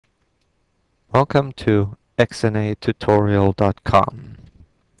Welcome to XNA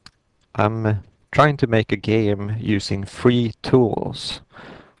I'm trying to make a game using free tools.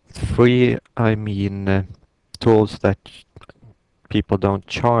 Free, I mean tools that people don't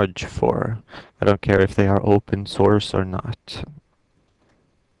charge for. I don't care if they are open source or not.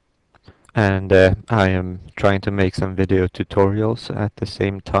 And I am trying to make some video tutorials at the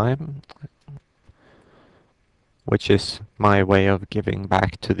same time, which is my way of giving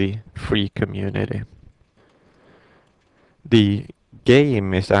back to the free community. The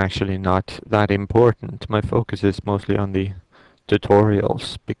game is actually not that important. My focus is mostly on the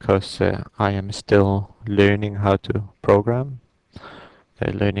tutorials because I am still learning how to program,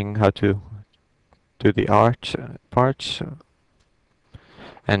 learning how to do the art parts,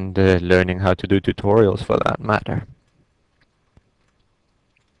 and learning how to do tutorials for that matter.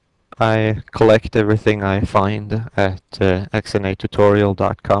 I collect everything I find at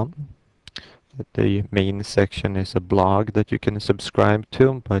xnatutorial.com. The main section is a blog that you can subscribe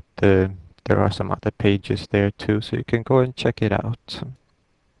to, but there are some other pages there too, so you can go and check it out.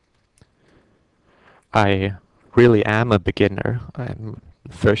 I really am a beginner. The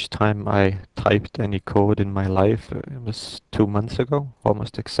first time I typed any code in my life, it was 2 months ago,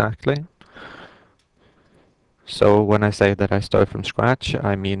 almost exactly. So when I say that I start from scratch,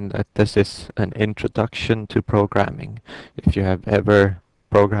 I mean that this is an introduction to programming. If you have ever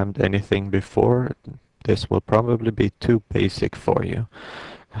programmed anything before, this will probably be too basic for you.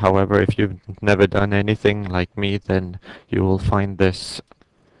 However, if you've never done anything like me, then you will find this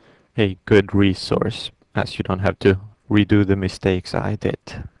a good resource, as you don't have to redo the mistakes I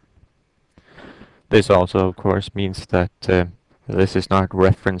did. This also, of course, means that this is not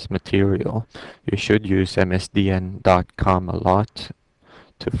reference material. You should use msdn.com a lot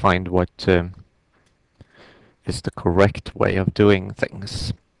to find what is the correct way of doing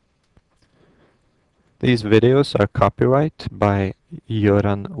things. These videos are copyright by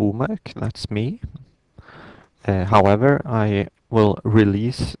Göran Omark, that's me. However, I will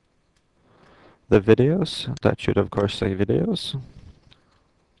release the videos, that should of course say videos,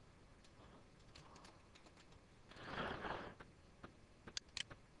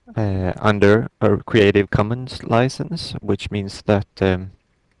 under a Creative Commons license, which means that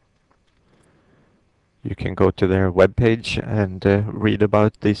you can go to their webpage and read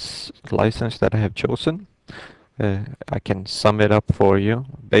about this license that I have chosen. I can sum it up for you.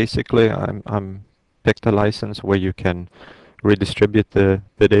 Basically, I'm picked a license where you can redistribute the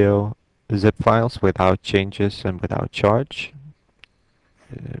video zip files without changes and without charge.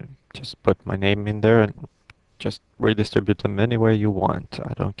 Just put my name in there and just redistribute them anywhere you want.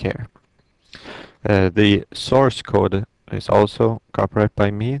 I don't care. The source code is also copyright by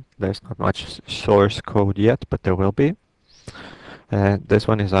me. There's not much source code yet, but there will be. This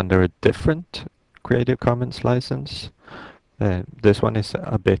one is under a different Creative Commons license. This one is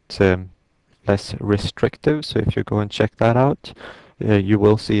a bit less restrictive, so if you go and check that out, you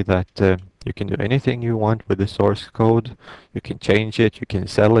will see that you can do anything you want with the source code. You can change it, you can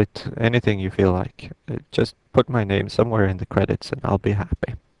sell it, anything you feel like. Just put my name somewhere in the credits and I'll be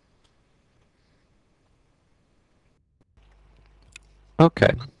happy.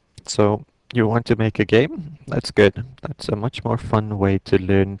 Okay, so you want to make a game? That's good. That's a much more fun way to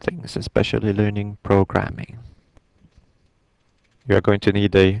learn things, especially learning programming. You're going to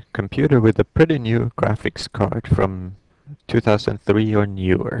need a computer with a pretty new graphics card from 2003 or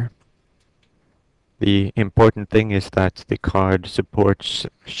newer. The important thing is that the card supports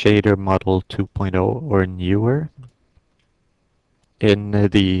shader model 2.0 or newer. In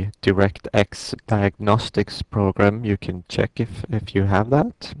the DirectX diagnostics program, you can check if you have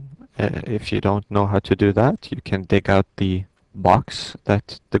that. If you don't know how to do that, you can dig out the box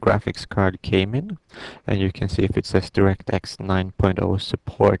that the graphics card came in, and you can see if it says DirectX 9.0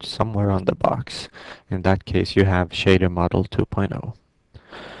 support somewhere on the box. In that case, you have shader model 2.0.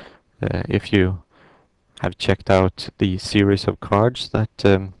 If you have checked out the series of cards that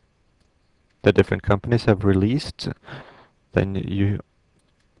the different companies have released, then you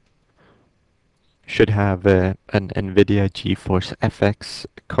should have an NVIDIA GeForce FX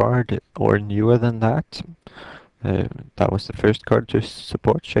card or newer than that. That was the first card to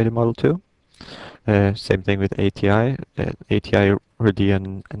support shader model 2. Same thing with ATI. ATI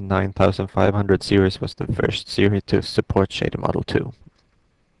Radeon 9500 series was the first series to support shader model 2.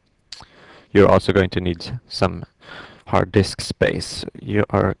 You're also going to need some hard disk space. You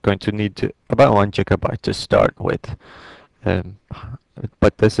are going to need about 1 gigabyte to start with.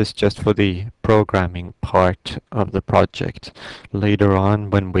 But this is just for the programming part of the project. Later on,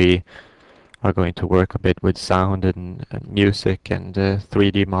 when we are going to work a bit with sound and music and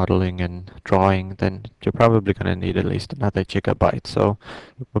 3D modeling and drawing, then you're probably going to need at least another gigabyte. So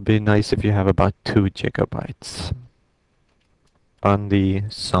it would be nice if you have about 2 gigabytes. On the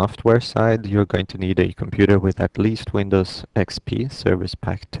software side, you're going to need a computer with at least Windows XP Service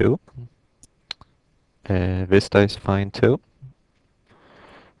Pack 2. Vista is fine too.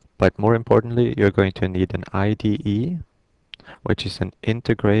 But more importantly, you're going to need an IDE, which is an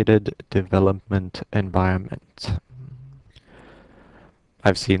integrated development environment.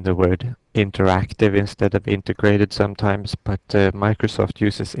 I've seen the word interactive instead of integrated sometimes, but Microsoft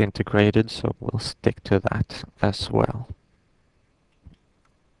uses integrated, so we'll stick to that as well.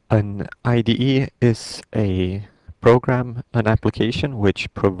 An IDE is a program, an application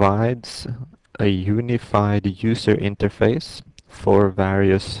which provides a unified user interface for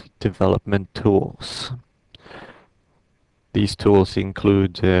various development tools. These tools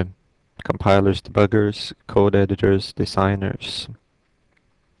include compilers, debuggers, code editors, designers,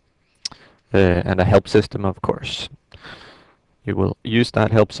 and a help system, of course. You will use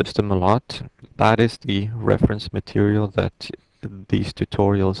that help system a lot. That is the reference material that these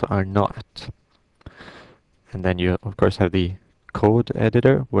tutorials are not. And then you, of course, have the code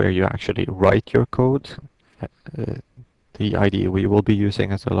editor where you actually write your code. The IDE we will be using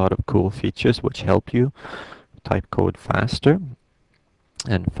has a lot of cool features which help you type code faster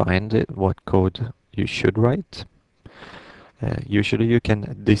and find what code you should write. Usually you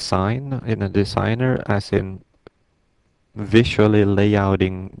can design in a designer, as in visually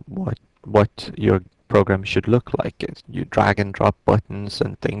layouting what your program should look like. You drag and drop buttons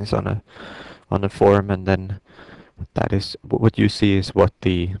and things on a form, and then that is what you see is what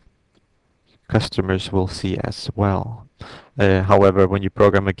the customers will see as well. However, when you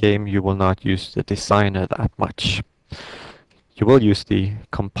program a game, you will not use the designer that much. You will use the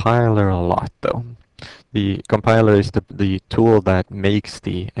compiler a lot, though. The compiler is the tool that makes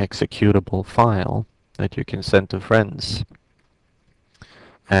the executable file that you can send to friends.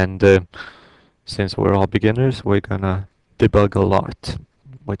 And since we're all beginners, we're gonna debug a lot,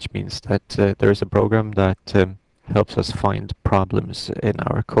 which means that there's a program that helps us find problems in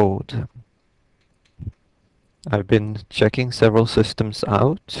our code. I've been checking several systems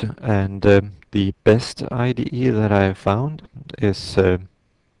out, and the best IDE that I've found is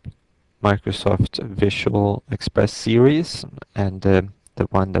Microsoft Visual Express series, and the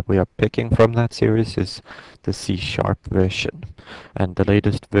one that we are picking from that series is the C# version, and the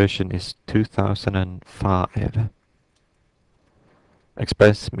latest version is 2005.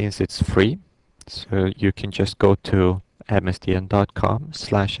 Express means it's free, so you can just go to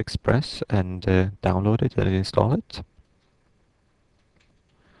msdn.com/express and download it and install it.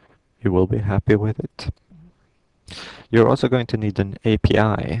 You will be happy with it. You're also going to need an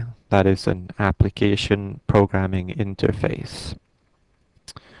API, that is an application programming interface.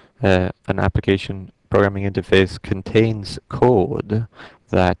 An application programming interface contains code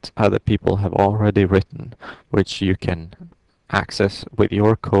that other people have already written, which you can access with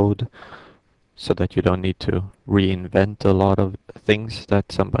your code so that you don't need to reinvent a lot of things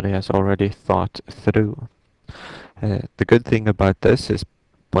that somebody has already thought through. The good thing about this is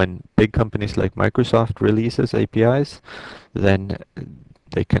when big companies like Microsoft releases APIs, then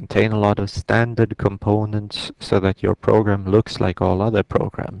they contain a lot of standard components so that your program looks like all other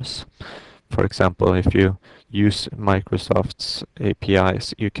programs. For example, if you use Microsoft's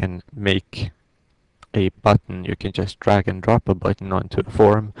APIs, you can make a button. You can just drag and drop a button onto a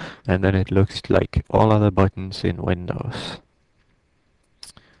form, and then it looks like all other buttons in Windows.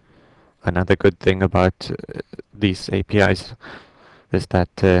 Another good thing about these APIs is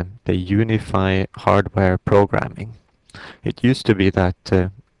that they unify hardware programming. It used to be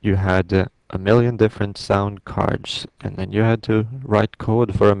that you had a million different sound cards, and then you had to write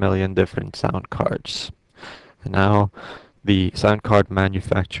code for a million different sound cards. And now the sound card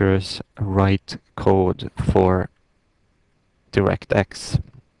manufacturers write code for DirectX,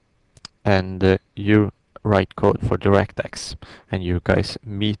 and you write code for DirectX, and you guys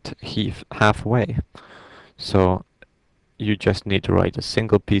meet halfway. So you just need to write a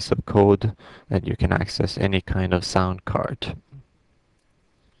single piece of code and you can access any kind of sound card.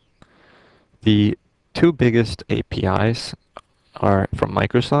 The two biggest APIs are from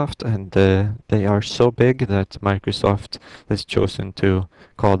Microsoft, and they are so big that Microsoft has chosen to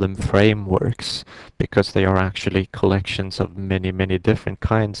call them frameworks because they are actually collections of many, many different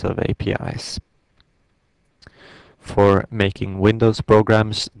kinds of APIs. For making Windows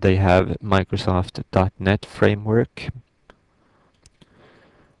programs, they have Microsoft .NET Framework,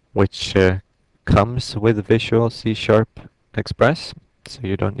 which comes with Visual C# Express, so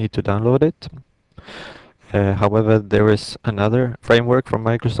you don't need to download it. However, there is another framework from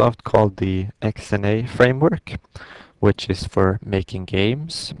Microsoft called the XNA framework, which is for making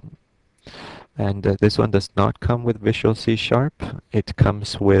games. And this one does not come with Visual C Sharp. It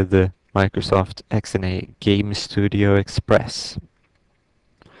comes with Microsoft XNA Game Studio Express.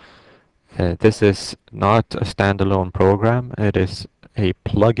 This is not a standalone program. It is a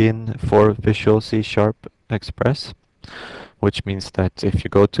plugin for Visual C Sharp Express, which means that if you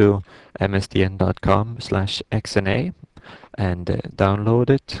go to msdn.com/xna and download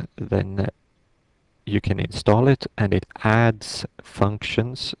it, then you can install it, and it adds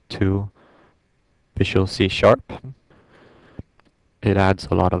functions to Visual C Sharp. It adds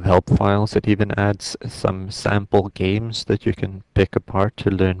a lot of help files. It even adds some sample games that you can pick apart to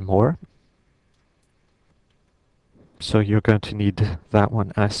learn more. So you're going to need that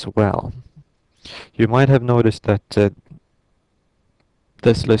one as well. You might have noticed that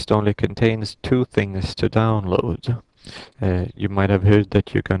this list only contains 2 things to download. You might have heard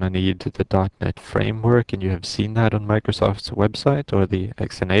that you're going to need the .NET framework, and you have seen that on Microsoft's website, or the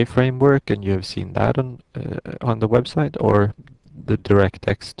XNA framework, and you have seen that on the website, or the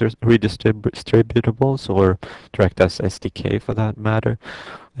DirectX redistributables, or DirectX SDK for that matter.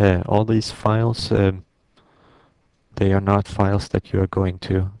 All these files, they are not files that you are going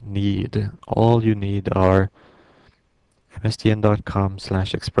to need. All you need are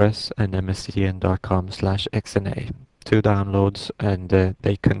msdn.com/express and msdn.com/xna. 2 downloads, and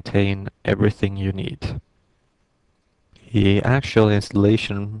they contain everything you need. The actual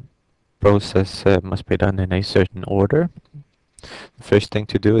installation process must be done in a certain order. The first thing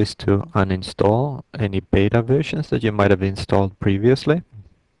to do is to uninstall any beta versions that you might have installed previously.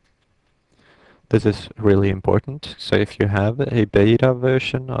 This is really important. So if you have a beta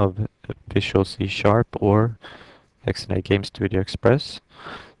version of Visual C Sharp or XNA Game Studio Express,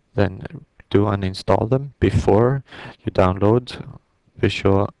 then do uninstall them before you download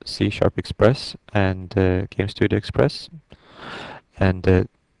Visual C Sharp Express and Game Studio Express. And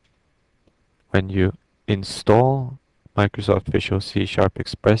when you install Microsoft Visual C Sharp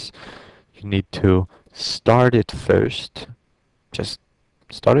Express, you need to start it first. Just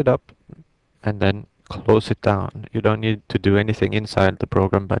start it up and then close it down. You don't need to do anything inside the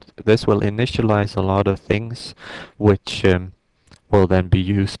program, but this will initialize a lot of things which will then be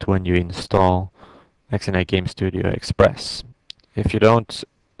used when you install XNA Game Studio Express. If you don't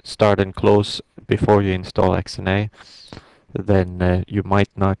start and close before you install XNA, then you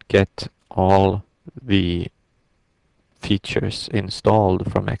might not get all the features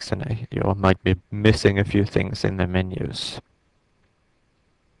installed from XNA. You might be missing a few things in the menus.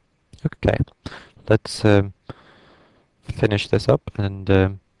 Okay, let's finish this up,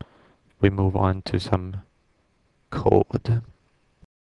 and we move on to some code.